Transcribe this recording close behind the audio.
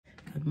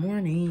Good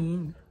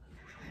morning.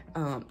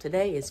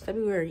 Today is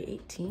February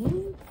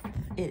 18th.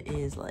 It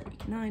is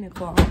like 9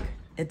 o'clock.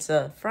 It's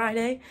a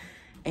Friday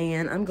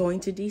and I'm going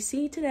to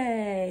DC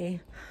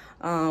today.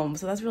 So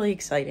that's really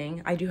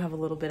exciting. I do have a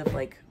little bit of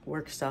like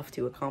work stuff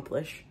to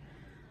accomplish.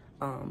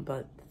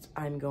 But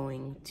I'm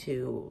going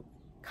to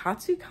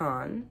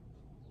Katsucon,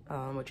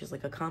 which is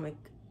like a comic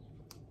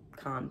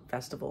con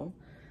festival,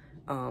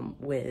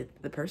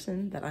 with the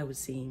person that I was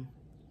seeing,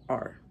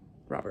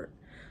 Robert.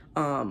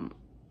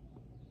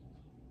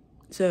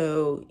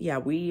 So yeah,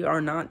 we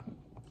are not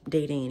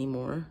dating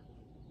anymore,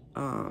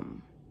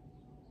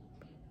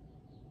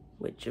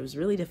 which was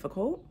really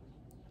difficult.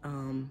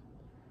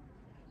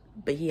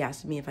 But he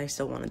asked me if I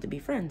still wanted to be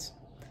friends,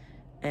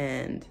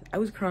 and I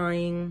was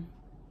crying,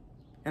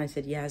 and I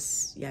said,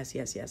 yes, yes,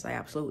 yes, yes, I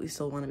absolutely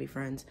still want to be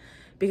friends,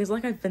 because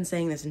like I've been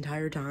saying this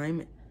entire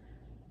time,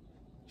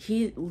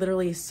 he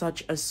literally is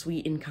such a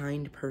sweet and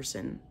kind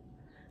person,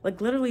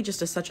 like literally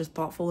just such a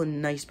thoughtful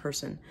and nice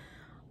person.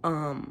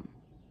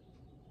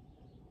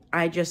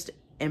 I just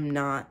am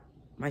not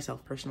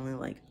myself personally.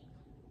 Like,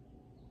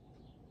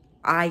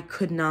 I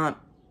could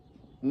not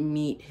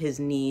meet his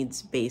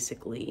needs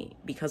basically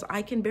because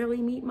I can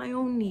barely meet my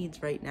own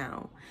needs right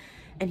now.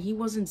 And he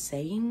wasn't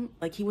saying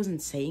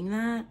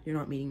that you're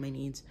not meeting my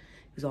needs.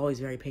 He was always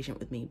very patient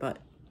with me, but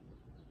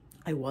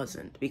I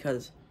wasn't,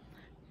 because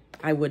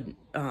I would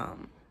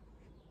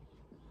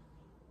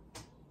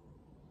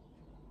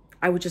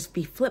just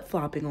be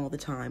flip-flopping all the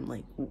time.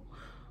 Like,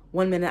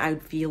 one minute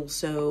I'd feel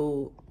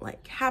so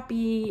like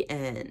happy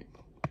and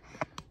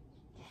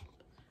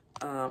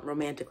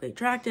romantically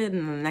attracted,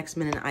 and the next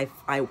minute I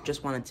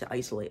just wanted to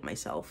isolate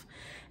myself.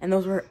 And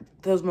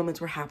those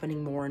moments were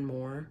happening more and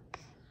more.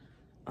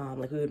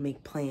 Like, we would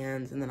make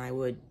plans and then I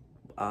would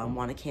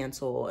want to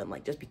cancel and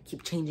like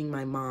keep changing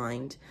my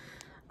mind,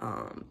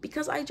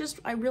 because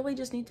I really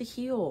just need to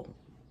heal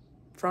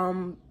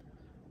from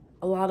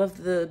a lot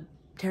of the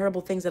terrible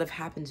things that have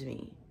happened to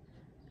me.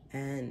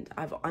 And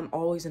I'm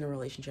always in a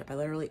relationship. I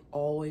literally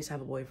always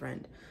have a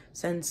boyfriend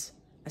since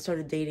I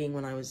started dating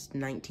when I was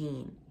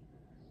 19.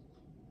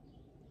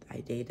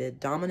 I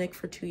dated Dominic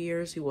for 2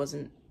 years, who was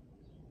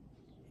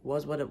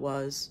what it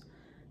was.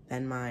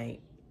 Then I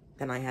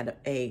had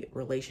a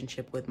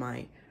relationship with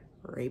my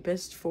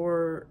rapist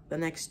for the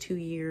next 2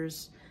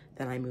 years.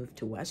 Then I moved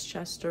to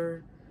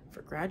Westchester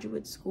for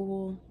graduate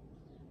school.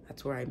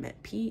 That's where I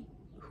met Pete,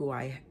 who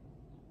I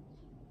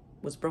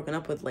was broken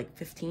up with like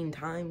 15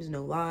 times,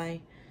 no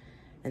lie.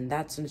 And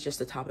that's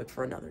just a topic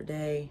for another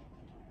day.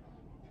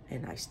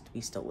 And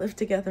we still live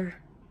together.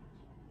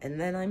 And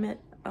then I met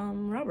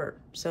Robert.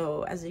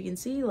 So as you can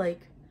see,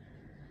 like,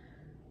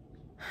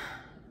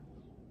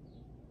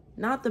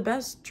 not the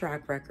best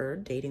track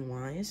record dating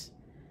wise.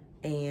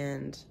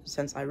 And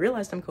since I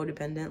realized I'm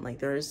codependent, like,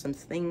 there is some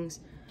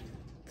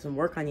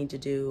work I need to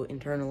do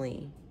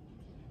internally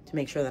to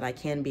make sure that I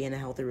can be in a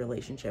healthy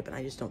relationship. And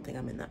I just don't think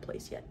I'm in that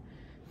place yet.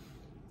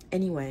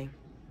 Anyway,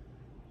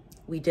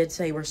 we did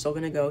say we're still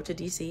gonna go to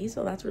DC,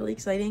 so that's really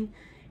exciting.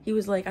 He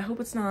was like, I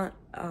hope it's not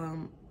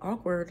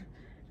awkward.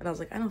 And I was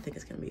like, I don't think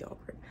it's gonna be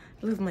awkward.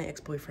 I lived with my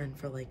ex-boyfriend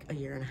for like a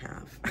year and a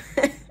half.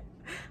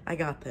 I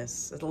got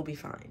this, it'll be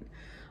fine.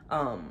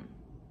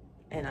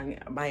 And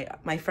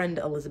my friend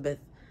Elizabeth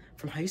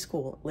from high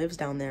school lives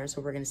down there,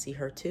 so we're gonna see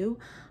her too.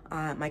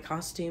 My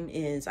costume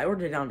is, I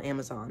ordered it on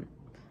Amazon.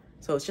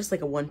 So it's just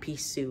like a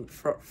one-piece suit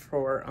for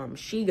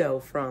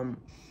Shigo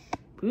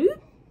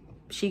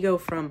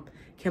from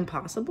Kim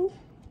Possible.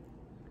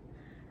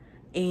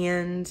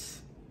 And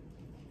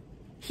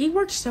he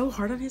worked so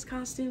hard on his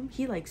costume.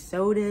 He like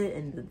sewed it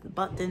and the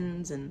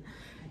buttons, and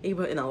he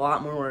put in a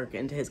lot more work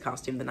into his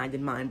costume than I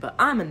did mine. But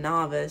I'm a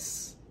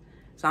novice,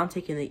 so I'm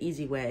taking the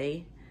easy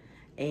way.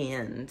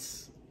 And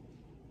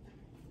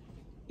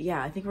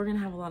yeah, I think we're gonna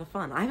have a lot of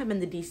fun. I haven't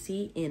been to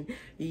DC in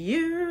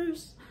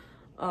years.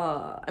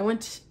 I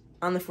went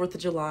on the 4th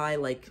of July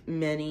like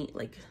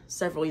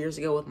several years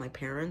ago with my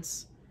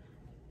parents.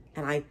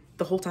 And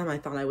the whole time I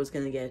thought I was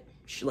gonna get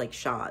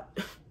shot.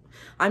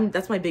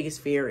 That's my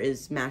biggest fear,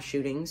 is mass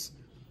shootings,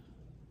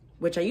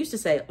 which I used to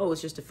say, oh,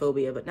 it's just a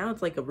phobia, but now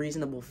it's like a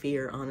reasonable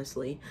fear,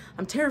 honestly.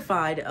 I'm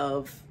terrified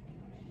of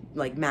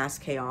like mass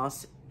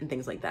chaos and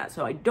things like that.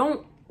 So I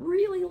don't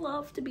really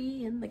love to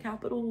be in the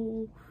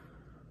Capitol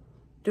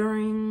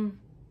during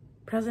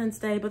President's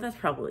Day, but that's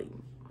probably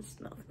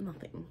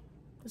nothing.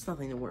 It's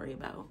nothing to worry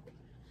about.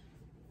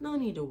 No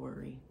need to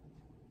worry.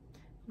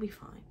 It'll be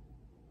fine.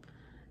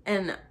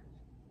 And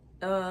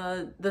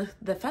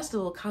the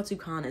festival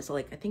Katsucon is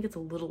like, I think it's a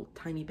little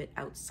tiny bit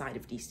outside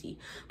of DC,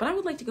 but I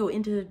would like to go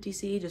into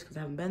DC just because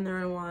I haven't been there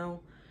in a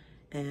while,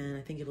 and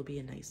I think it'll be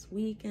a nice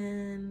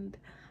weekend.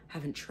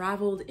 Haven't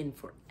traveled in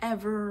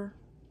forever,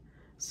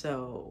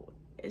 so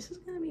this is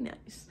gonna be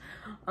nice.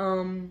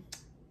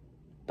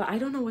 But I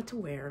don't know what to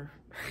wear.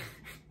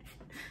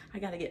 I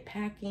gotta get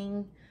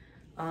packing.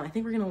 I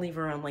think we're gonna leave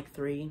around like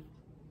 3.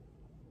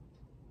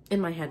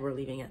 In my head, we're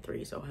leaving at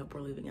 3, so I hope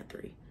we're leaving at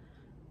 3.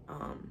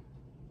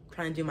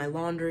 Trying to do my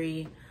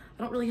laundry.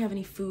 I don't really have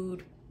any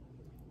food.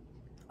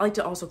 I like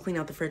to also clean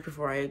out the fridge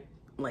before I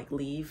like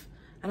leave.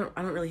 I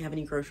don't really have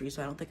any groceries,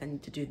 so I don't think I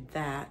need to do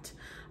that.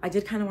 I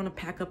did kind of want to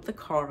pack up the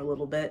car a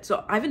little bit.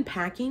 So I've been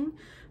packing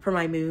for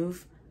my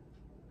move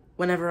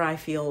whenever I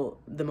feel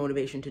the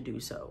motivation to do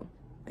so.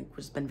 Like,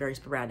 it's been very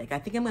sporadic. I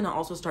think I'm going to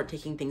also start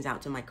taking things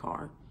out to my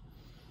car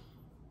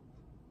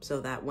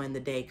so that when the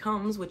day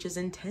comes, which is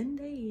in 10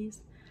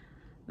 days,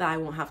 that I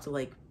won't have to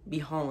like be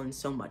hauling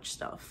so much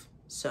stuff.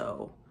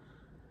 So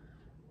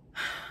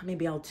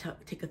maybe I'll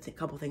take a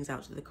couple things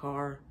out to the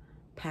car,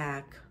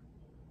 pack,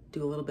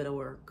 do a little bit of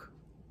work,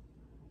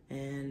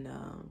 and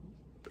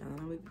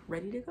we're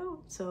ready to go.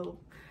 So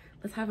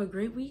let's have a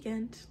great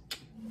weekend.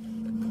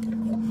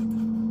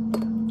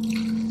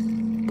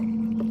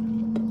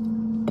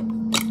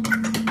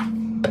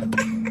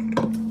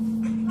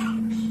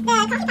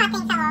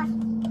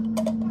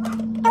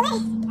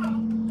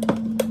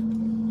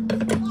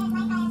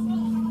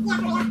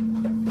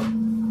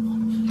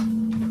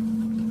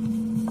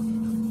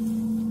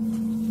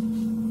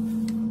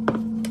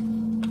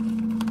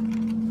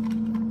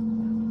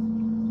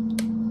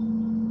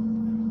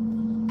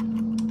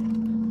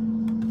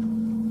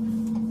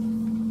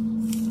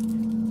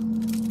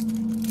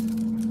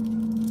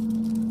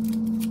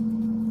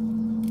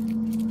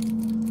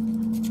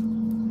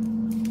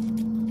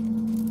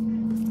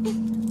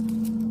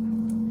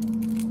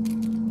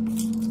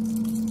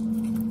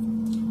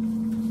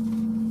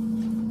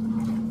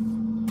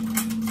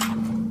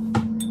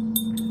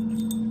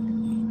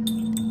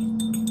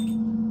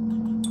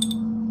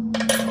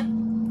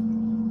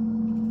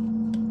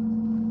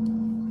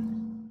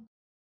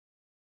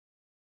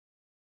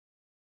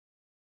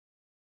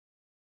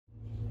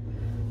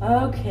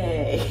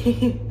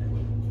 Okay.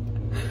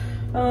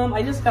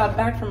 I just got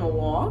back from a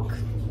walk.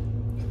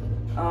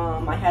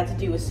 I had to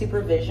do a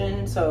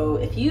supervision. So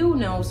if you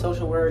know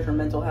social work or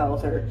mental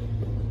health or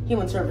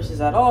human services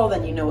at all,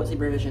 then you know what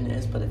supervision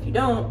is. But if you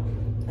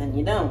don't, then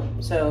you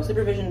don't. So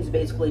supervision is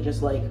basically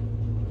just like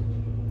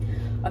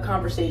a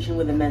conversation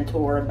with a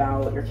mentor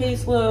about your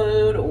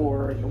caseload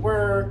or your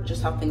work,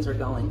 just how things are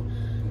going.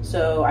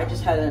 So I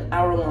just had an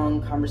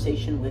hour-long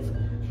conversation with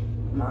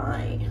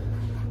my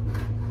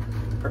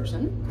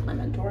my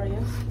mentor, I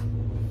guess.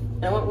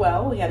 And it went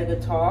well. We had a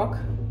good talk.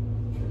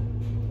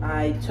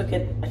 I took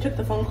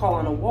the phone call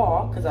on a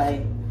walk because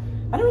I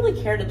don't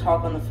really care to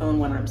talk on the phone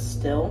when I'm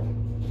still.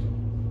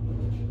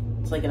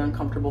 It's like an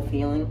uncomfortable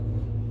feeling.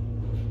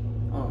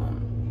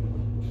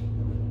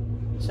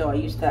 So I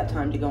used that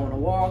time to go on a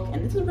walk,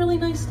 and it's a really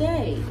nice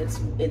day. It's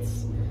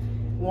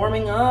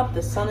warming up,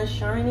 the sun is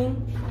shining.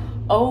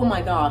 Oh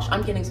my gosh,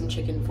 I'm getting some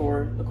chicken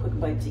for a quick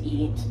bite to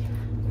eat.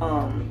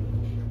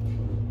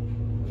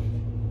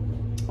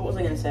 What was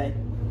I gonna say?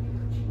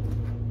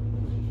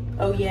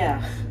 Oh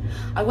yeah,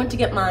 I went to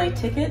get my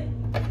ticket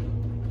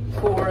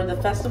for the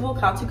festival,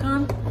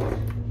 Katsucon.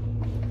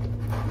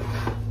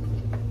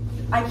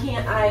 I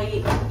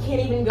can't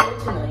even go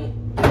tonight.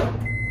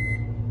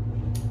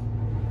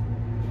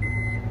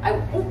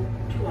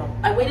 Too long.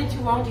 I waited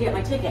too long to get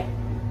my ticket.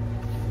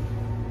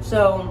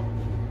 So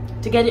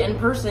to get it in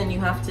person, you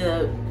have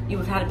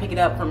had to pick it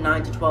up from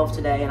 9 to 12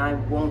 today,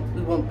 and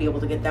we won't be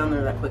able to get down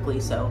there that quickly.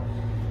 So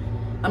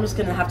I'm just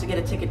gonna have to get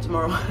a ticket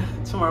tomorrow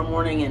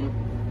morning and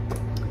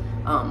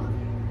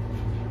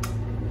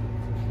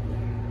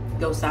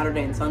go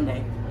Saturday and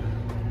Sunday.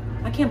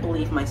 I can't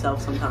believe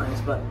myself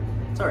sometimes, but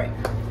it's all right.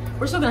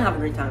 We're still gonna have a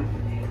great time.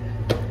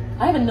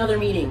 I have another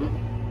meeting.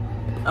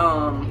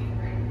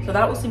 So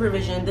that was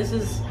supervision. This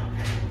is,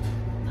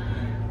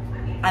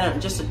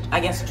 I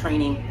guess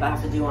training that I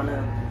have to do on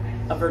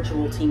a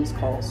virtual Teams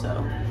call.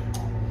 So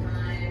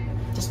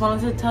just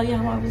wanted to tell you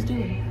how I was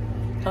doing.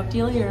 Talk to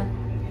you later.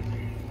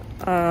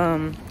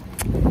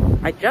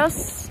 I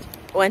just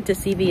went to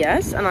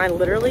CVS and I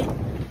literally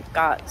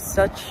got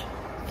such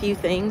few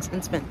things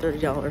and spent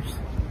 $30.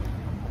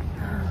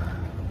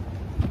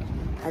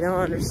 I don't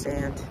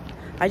understand.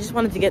 I just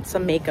wanted to get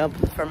some makeup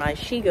for my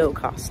Shigo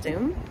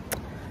costume.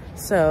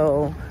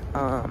 So,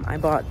 I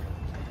bought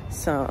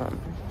some,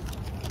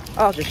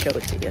 I'll just show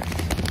it to you.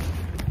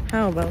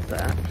 How about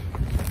that?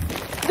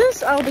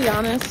 This, I'll be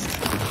honest,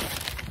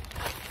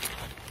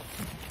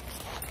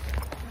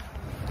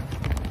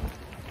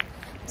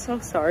 so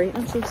sorry,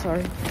 I'm so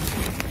sorry.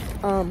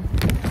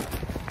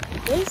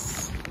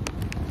 This,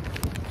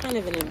 kind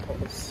of an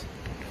impulse.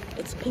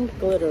 It's pink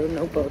glitter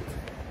notebook.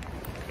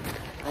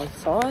 I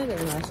saw it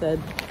and I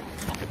said,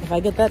 if I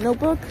get that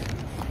notebook,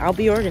 I'll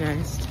be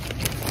organized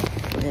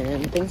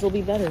and things will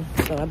be better.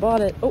 So I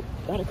bought it. Oh,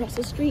 got across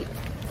the street.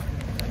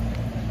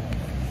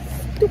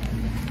 Doop.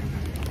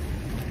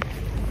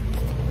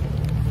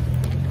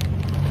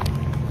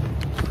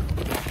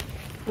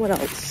 What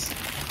else?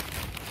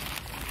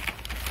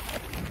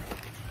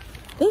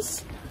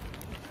 This,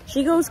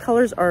 Shigo's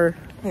colors are,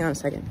 hang on a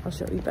second, I'll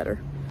show you better.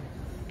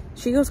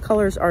 Shigo's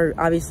colors are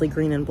obviously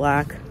green and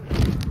black,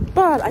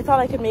 but I thought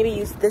I could maybe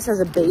use this as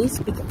a base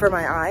for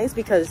my eyes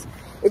because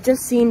it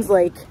just seems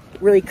like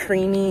really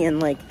creamy and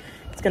like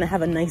it's gonna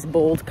have a nice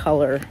bold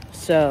color.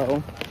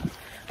 So,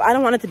 but I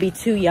don't want it to be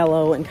too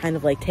yellow and kind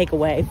of like take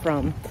away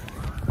from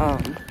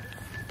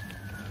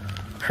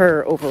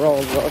her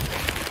overall look.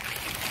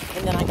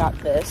 And then I got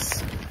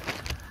this,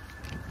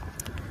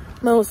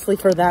 mostly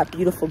for that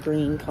beautiful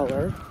green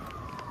color.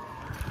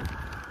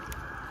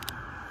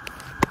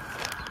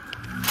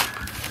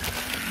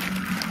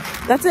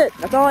 That's it.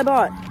 That's all I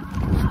bought.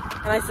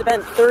 And I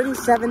spent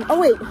 37. Oh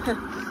wait,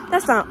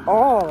 that's not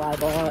all I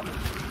bought.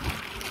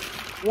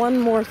 One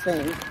more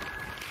thing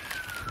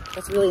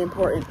that's really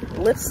important.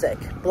 Lipstick,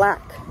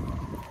 black.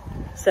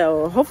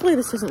 So hopefully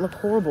this doesn't look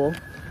horrible.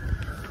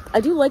 I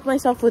do like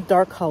myself with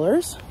dark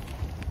colors,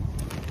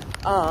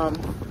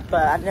 but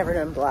I've never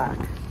done black.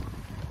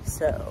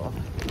 So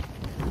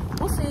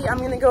we'll see. I'm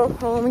gonna go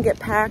home and get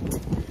packed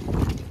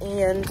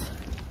and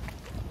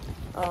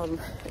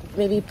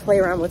maybe play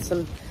around with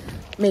some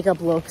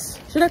makeup looks.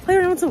 Should I play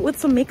around with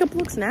some makeup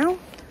looks now?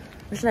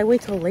 Or should I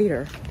wait till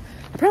later?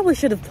 I probably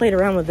should have played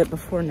around with it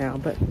before now,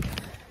 but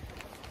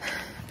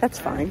that's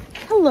fine.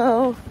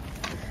 Hello.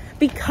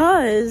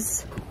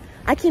 Because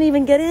I can't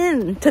even get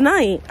in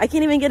tonight. I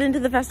can't even get into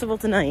the festival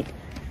tonight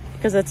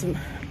because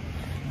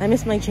I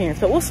missed my chance,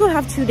 but we'll still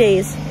have 2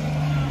 days.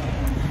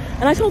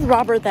 And I told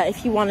Robert that if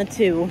he wanted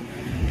to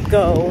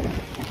go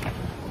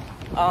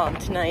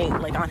tonight,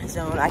 like on his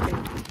own, I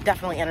can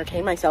definitely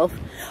entertain myself.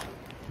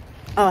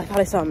 Oh, I thought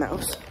I saw a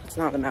mouse. It's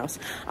not a mouse.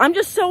 I'm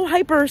just so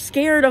hyper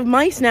scared of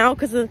mice now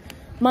because of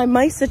my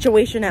mice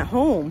situation at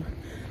home.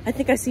 I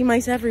think I see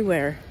mice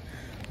everywhere.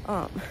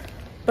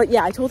 But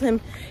yeah, I told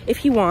him if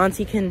he wants,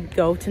 he can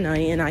go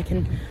tonight and I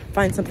can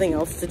find something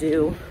else to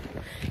do.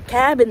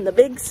 Cab in the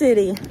big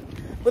city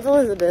with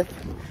Elizabeth.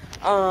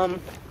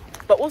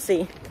 But we'll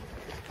see.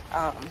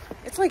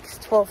 It's like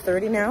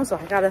 12:30 now, so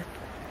I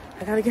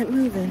gotta get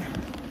moving.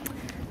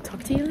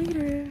 Talk to you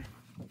later.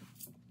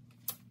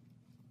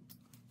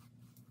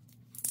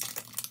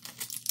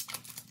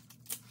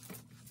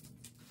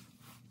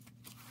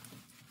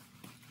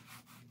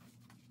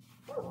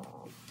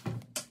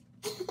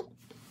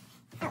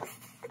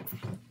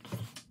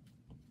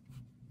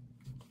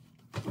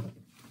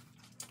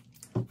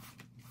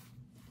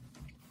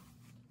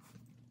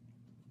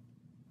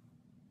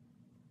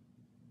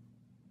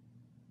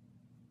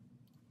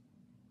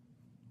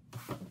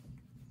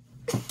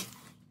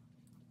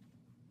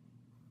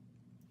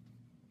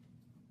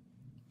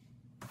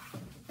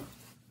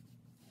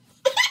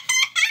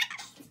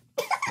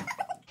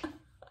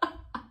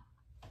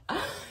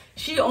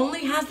 She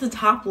only has the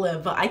top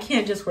lip, but I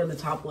can't just wear the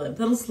top lip.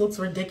 That just looks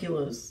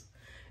ridiculous.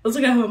 It looks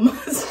like I have a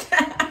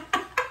mustache.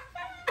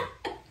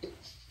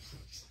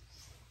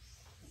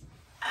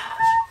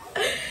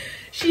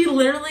 She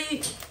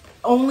literally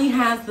only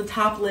has the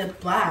top lip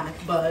black,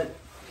 but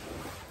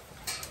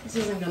this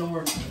isn't gonna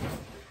work.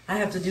 I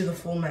have to do the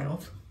full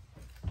mouth.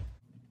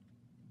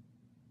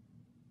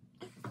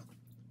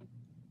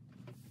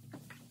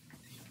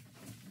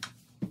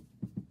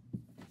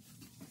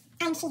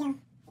 I'm Cheeto.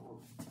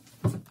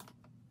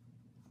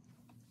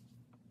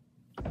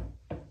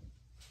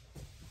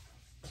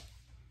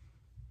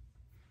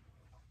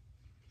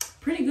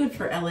 Pretty good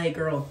for LA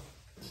girl.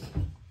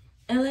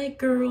 LA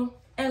girl,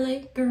 LA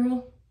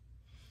girl.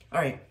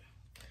 All right,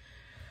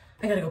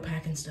 I gotta go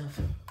packing stuff.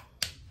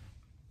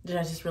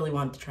 I just really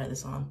wanted to try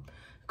this on.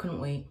 I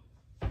couldn't wait.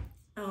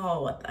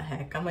 Oh, what the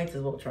heck. I might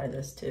as well try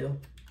this too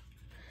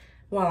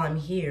while I'm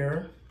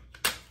here.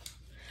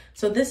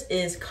 So this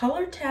is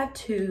Color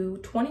Tattoo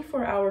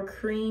 24-Hour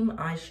Cream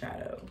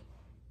Eyeshadow.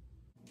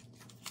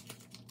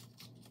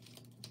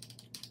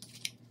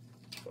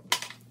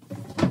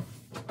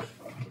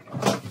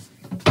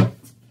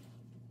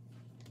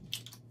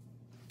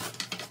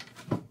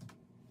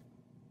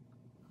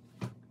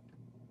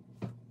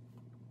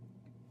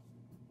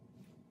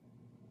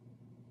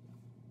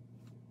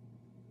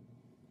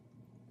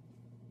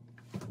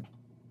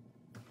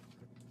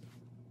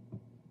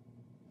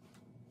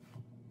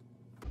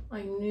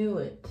 I knew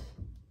it.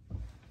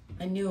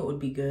 I knew it would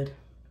be good.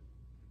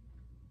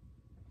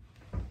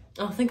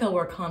 I think I'll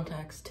wear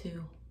contacts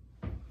too.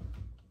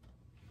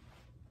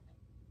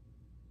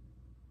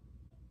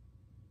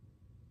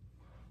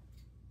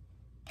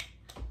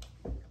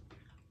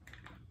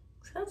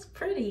 That's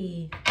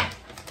pretty.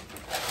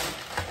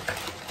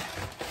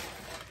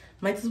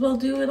 Might as well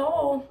do it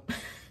all.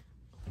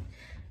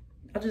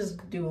 I'll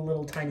just do a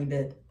little tiny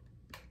bit.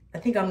 I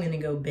think I'm gonna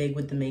go big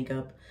with the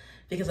makeup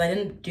because I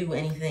didn't do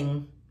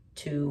anything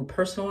to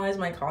personalize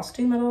my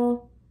costume at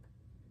all.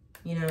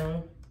 You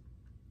know,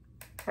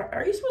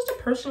 are you supposed to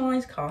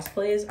personalize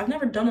cosplays? I've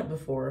never done it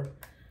before.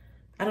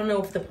 I don't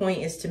know if the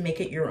point is to make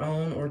it your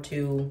own or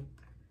to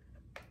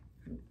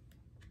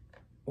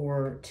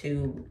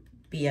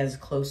be as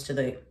close to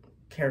the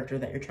character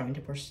that you're trying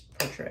to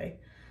portray.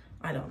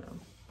 I don't know.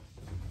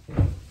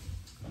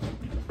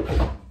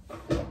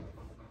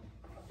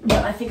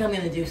 But I think I'm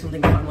gonna do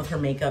something fun with her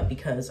makeup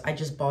because I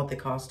just bought the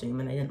costume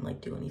and I didn't like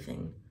do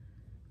anything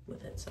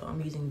with it. So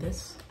I'm using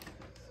this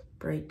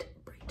bright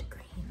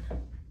green.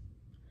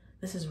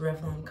 This is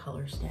Revlon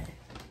Color Static.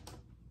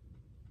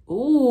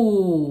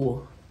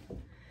 Ooh.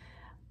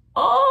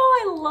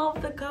 Oh, I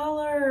love the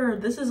color.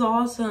 This is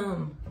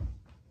awesome.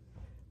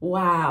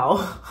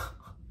 Wow.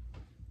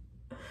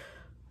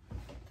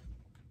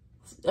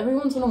 every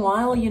once in a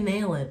while you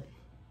nail it.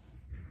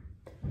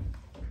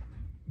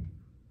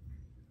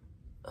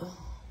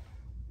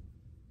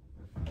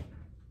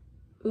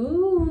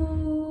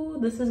 Ooh,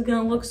 this is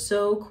gonna look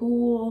so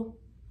cool.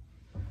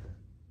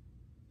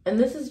 And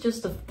this is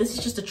just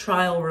a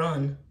trial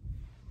run.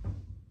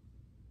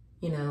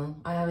 You know,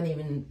 I haven't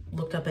even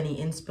looked up any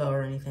inspo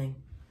or anything.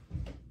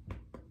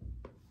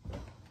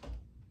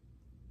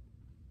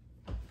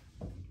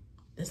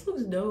 This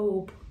looks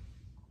dope.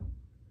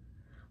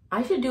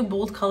 I should do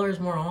bold colors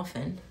more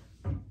often.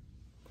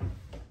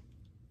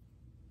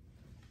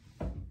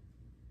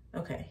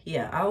 Okay,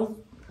 yeah,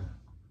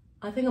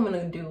 I think I'm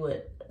gonna do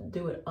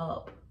it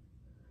up.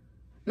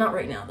 Not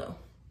right now though.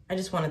 I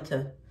just wanted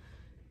to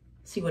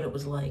see what it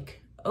was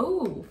like.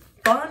 Oh,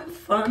 fun,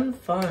 fun,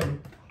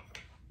 fun.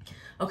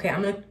 Okay,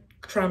 I'm gonna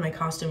try on my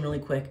costume really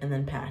quick and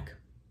then pack.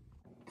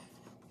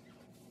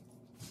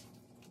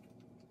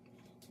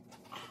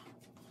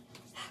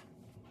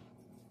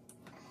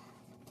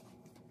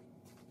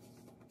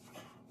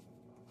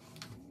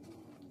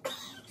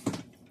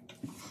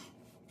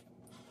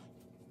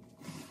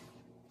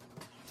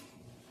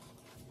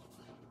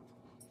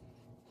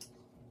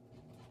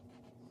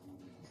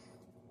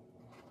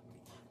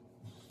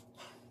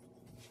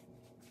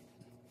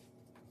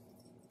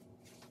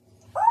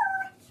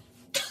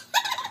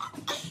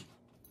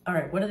 All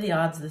right, what are the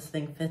odds this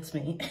thing fits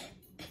me?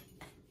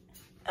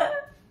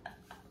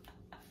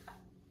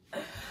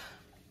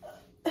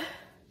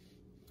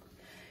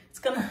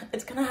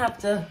 It's gonna have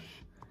to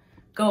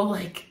go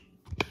like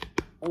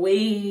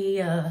way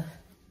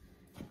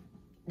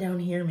down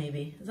here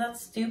maybe. Is that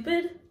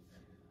stupid?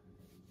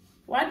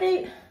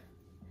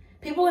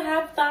 People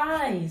have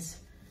thighs.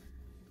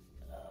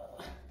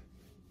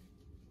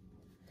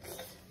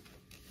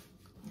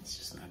 It's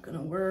just not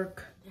gonna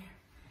work.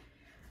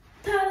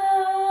 There.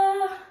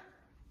 Ta-da!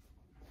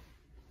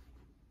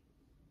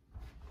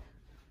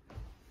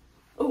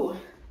 Oh,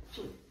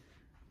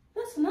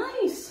 that's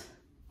nice.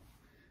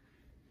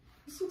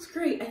 This looks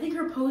great. I think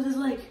her pose is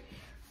like,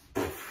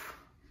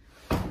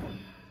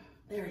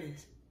 there it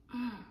is.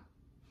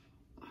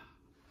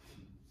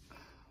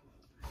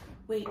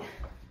 Wait.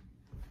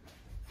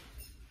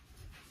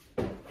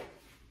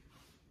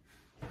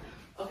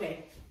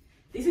 Okay,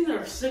 these things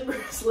are super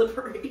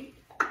slippery.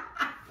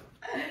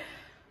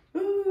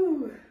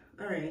 Ooh,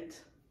 all right.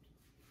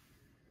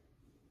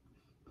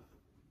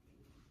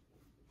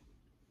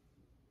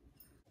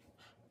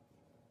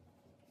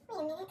 Wait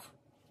a minute.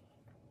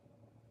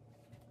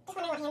 Just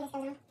wondering what hand this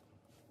goes on.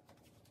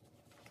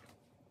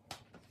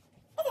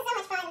 This is so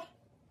much fun.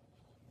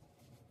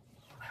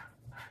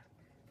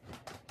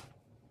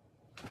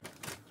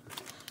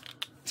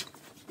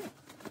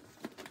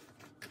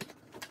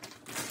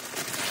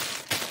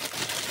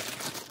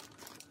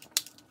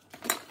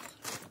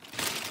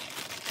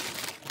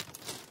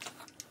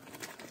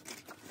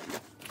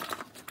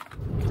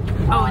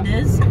 Oh, it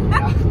is?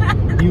 Yeah.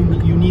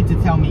 You need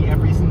to tell me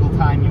every single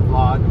time you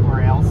vlog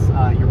or else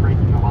you're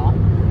breaking the law.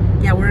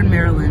 Yeah, we're in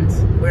Maryland.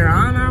 We're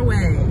on our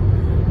way.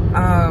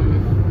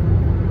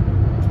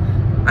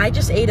 I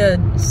just ate a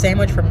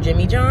sandwich from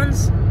Jimmy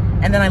John's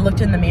and then I looked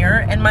in the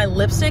mirror and my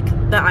lipstick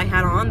that I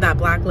had on, that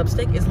black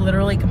lipstick, is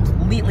literally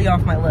completely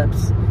off my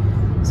lips.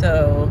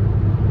 So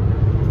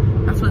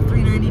that's what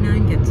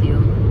 $3.99 gets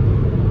you.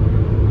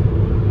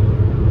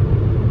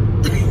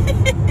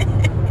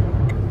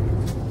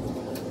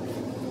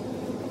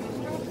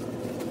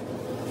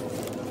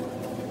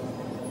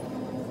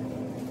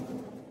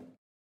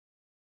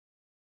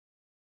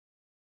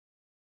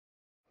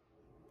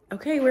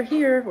 Okay, we're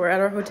here. We're at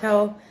our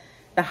hotel,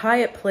 the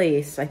Hyatt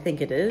Place, I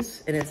think it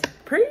is, and it's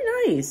pretty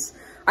nice.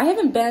 I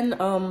haven't been,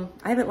 I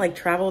haven't like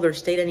traveled or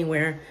stayed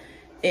anywhere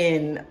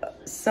in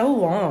so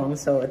long,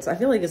 so I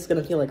feel like it's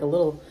gonna feel like a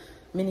little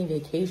mini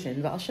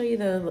vacation. But I'll show you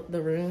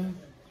the room.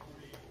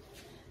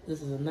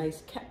 This is a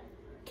nice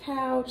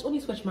couch. Let me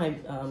switch my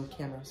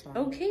camera. Sorry.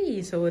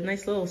 Okay, so a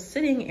nice little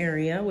sitting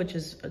area, which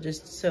is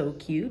just so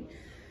cute,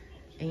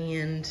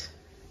 and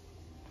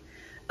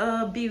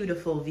a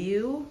beautiful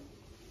view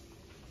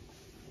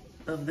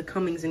of the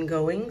comings and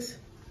goings.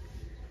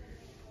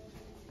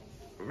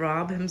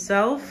 Rob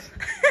himself.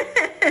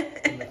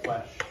 In the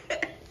flesh.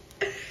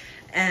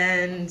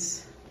 And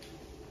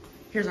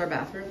here's our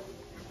bathroom.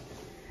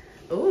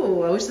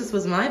 Oh, I wish this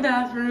was my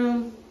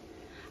bathroom.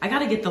 I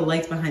gotta get the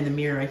lights behind the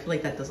mirror. I feel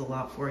like that does a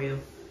lot for you.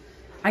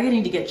 I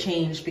need to get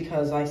changed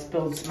because I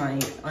spilled my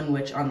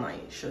unwitch on my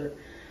shirt.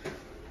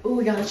 Oh,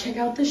 we gotta check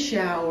out the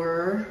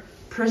shower.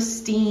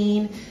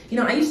 Pristine. You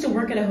know, I used to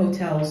work at a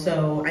hotel,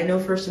 so I know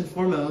first and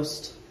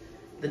foremost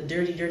the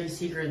dirty, dirty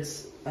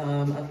secrets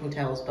of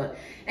hotels. But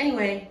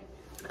anyway,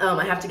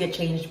 I have to get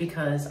changed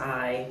because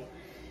I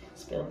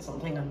spilled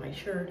something on my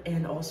shirt.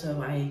 And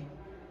also I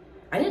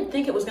didn't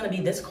think it was gonna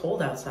be this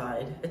cold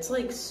outside. It's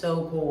like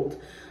so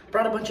cold. I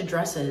brought a bunch of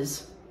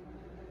dresses.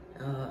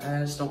 I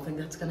just don't think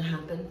that's gonna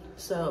happen.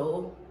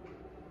 So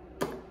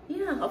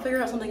yeah, I'll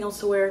figure out something else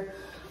to wear.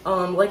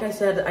 Like I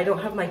said, I don't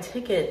have my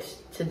ticket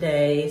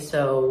today,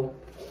 so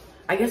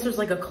I guess there's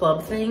like a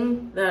club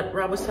thing that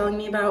Rob was telling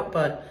me about,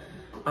 but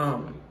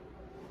you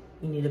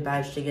need a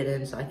badge to get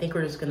in. So I think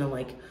we're just gonna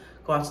like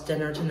go out to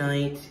dinner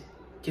tonight,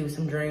 do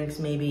some drinks,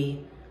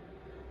 maybe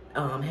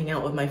hang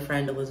out with my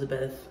friend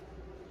Elizabeth,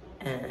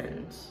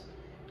 and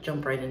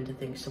jump right into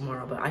things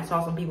tomorrow. But I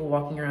saw some people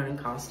walking around in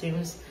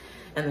costumes,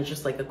 and it's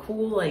just like a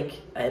cool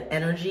like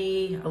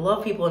energy. I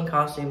love people in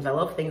costumes. I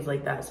love things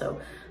like that. So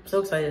I'm so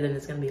excited, and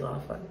it's gonna be a lot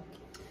of fun.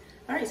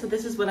 All right, so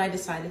this is what I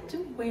decided to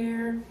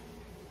wear.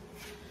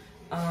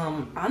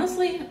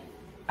 Honestly,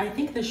 I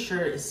think this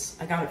shirt is,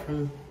 I got it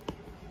from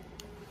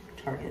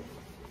Target.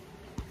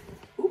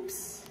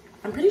 Oops.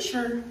 I'm pretty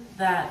sure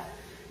that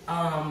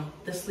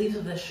the sleeves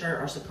of this shirt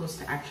are supposed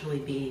to actually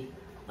be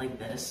like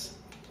this.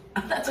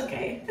 That's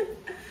okay.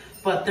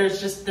 But there's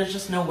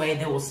just no way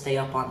they will stay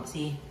up on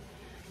T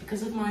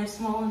because of my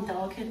small and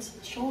delicate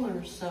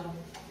shoulders. So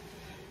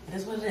it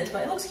is what it is,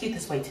 but it looks cute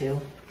this way too,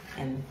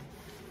 and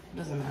it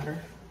doesn't matter.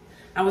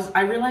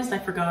 I realized I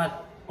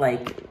forgot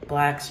like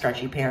black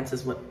stretchy pants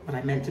is what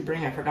I meant to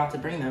bring. I forgot to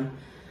bring them.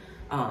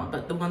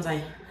 But the ones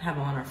I have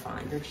on are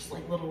fine. They're just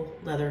like little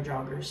leather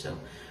joggers. So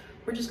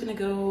we're just gonna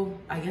go,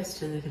 I guess,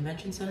 to the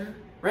convention center,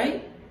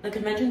 right? The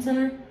convention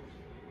center?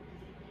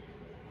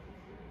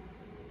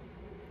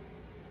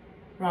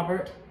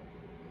 Robert?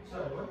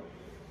 Sorry, what?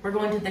 We're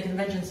going to the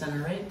convention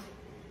center, right?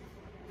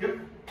 Yep.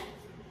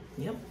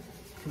 Yep,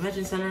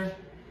 convention center.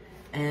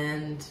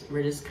 And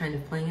we're just kind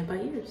of playing it by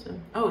ear, so.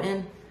 Oh,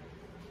 and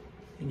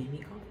they made me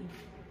coffee.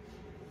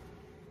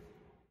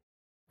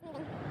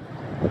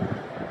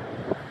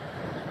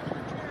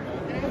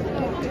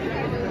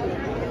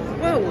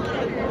 Whoa,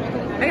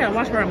 I gotta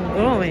watch where I'm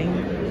going.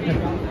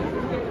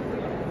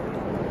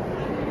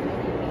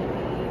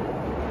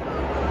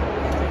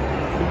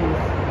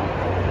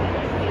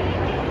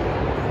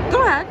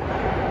 Go ahead.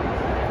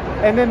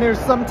 And then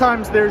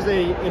sometimes there's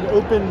an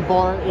open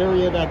bar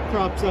area that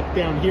props up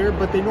down here,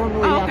 but they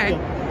normally have to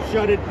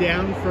shut it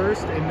down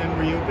first and then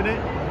reopen it,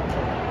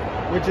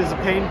 which is a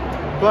pain.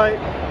 But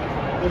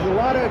there's a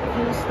lot of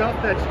cool stuff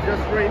that's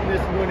just right in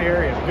this one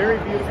area. Very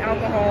beautiful.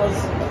 Alcohols.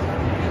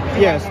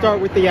 Yeah, start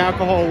with the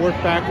alcohol, work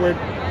backward.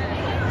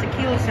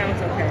 Tequila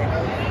sounds okay.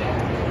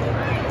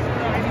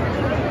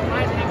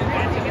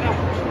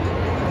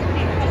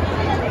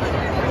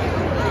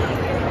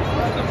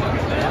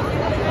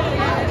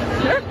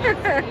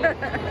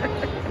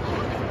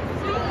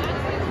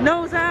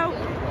 Nose out.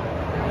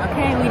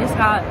 Okay,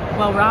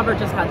 Robert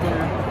just got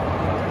dinner.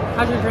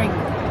 How's your drink?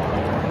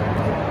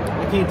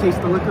 I can't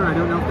taste the liquor. I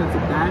don't know if that's a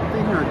bad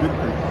thing or a good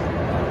thing.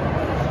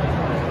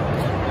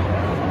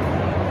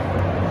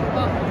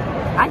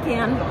 I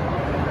can.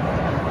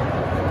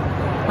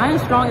 Mine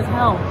is strong as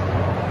hell.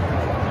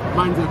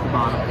 Mine's at the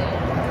bottom.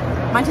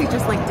 Mine tastes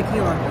just like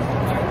tequila.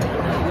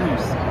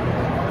 Nice.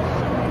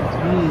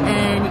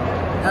 And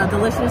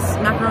delicious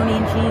macaroni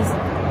and cheese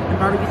and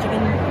barbecue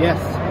chicken. Yes.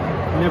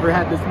 Never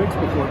had this mix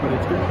before, but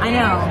it's good. I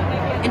know.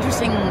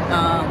 Interesting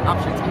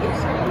options.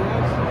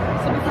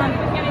 Super fun.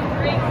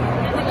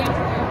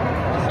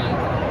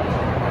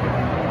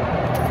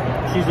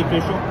 She's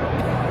official.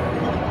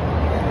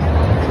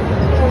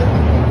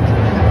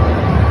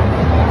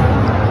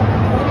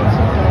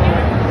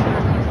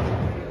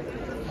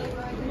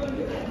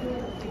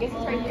 I guess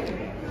it's right here.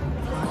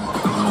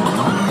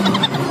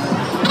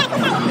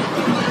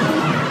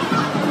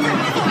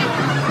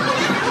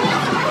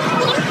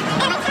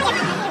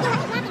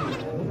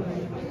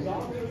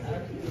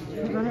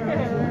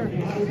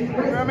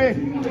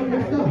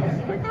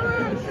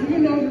 You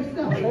know your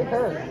stuff. Take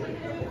her.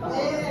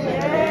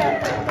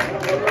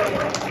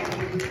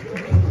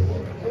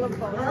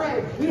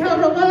 Alright, we have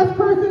our last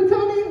person.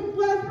 Tell me,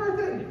 last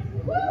person.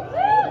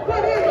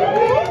 What is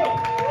it?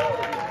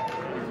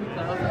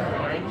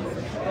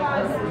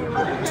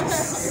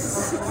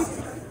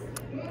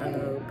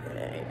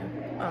 Okay.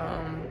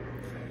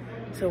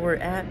 So we're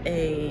at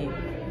a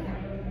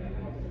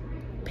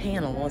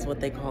panel, is what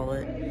they call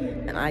it,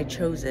 and I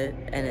chose it,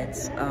 and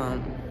it's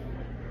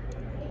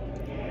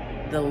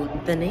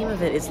the name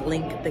of it is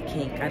Link the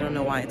Kink. I don't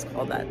know why it's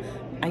called that.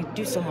 I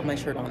do still have my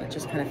shirt on. It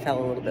just kind of fell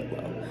a little bit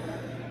low.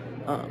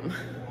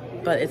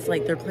 But it's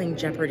like they're playing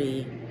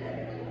Jeopardy,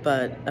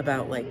 but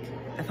about like,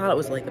 I thought it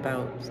was like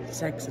about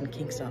sex and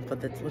kink stuff,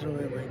 but it's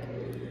literally like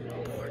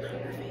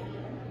pornography.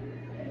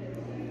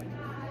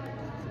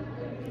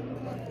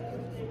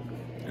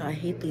 I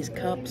hate these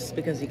cups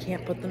because you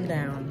can't put them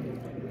down.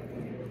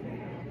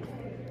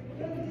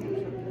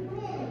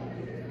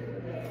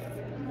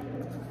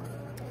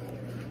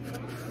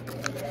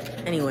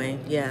 Anyway,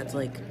 yeah, it's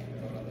like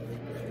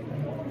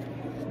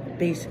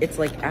it's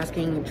like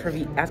asking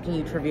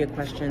you trivia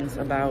questions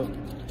about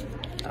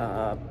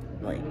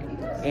like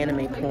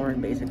anime porn,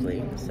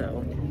 basically.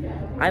 So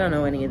I don't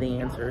know any of the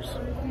answers,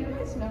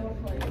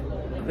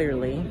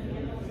 clearly,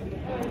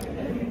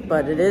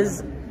 but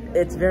it's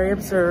very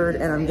absurd,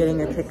 and I'm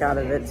getting a kick out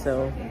of it.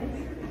 So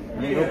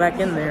I'm gonna go back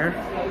in there.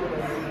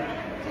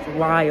 It's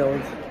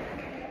wild.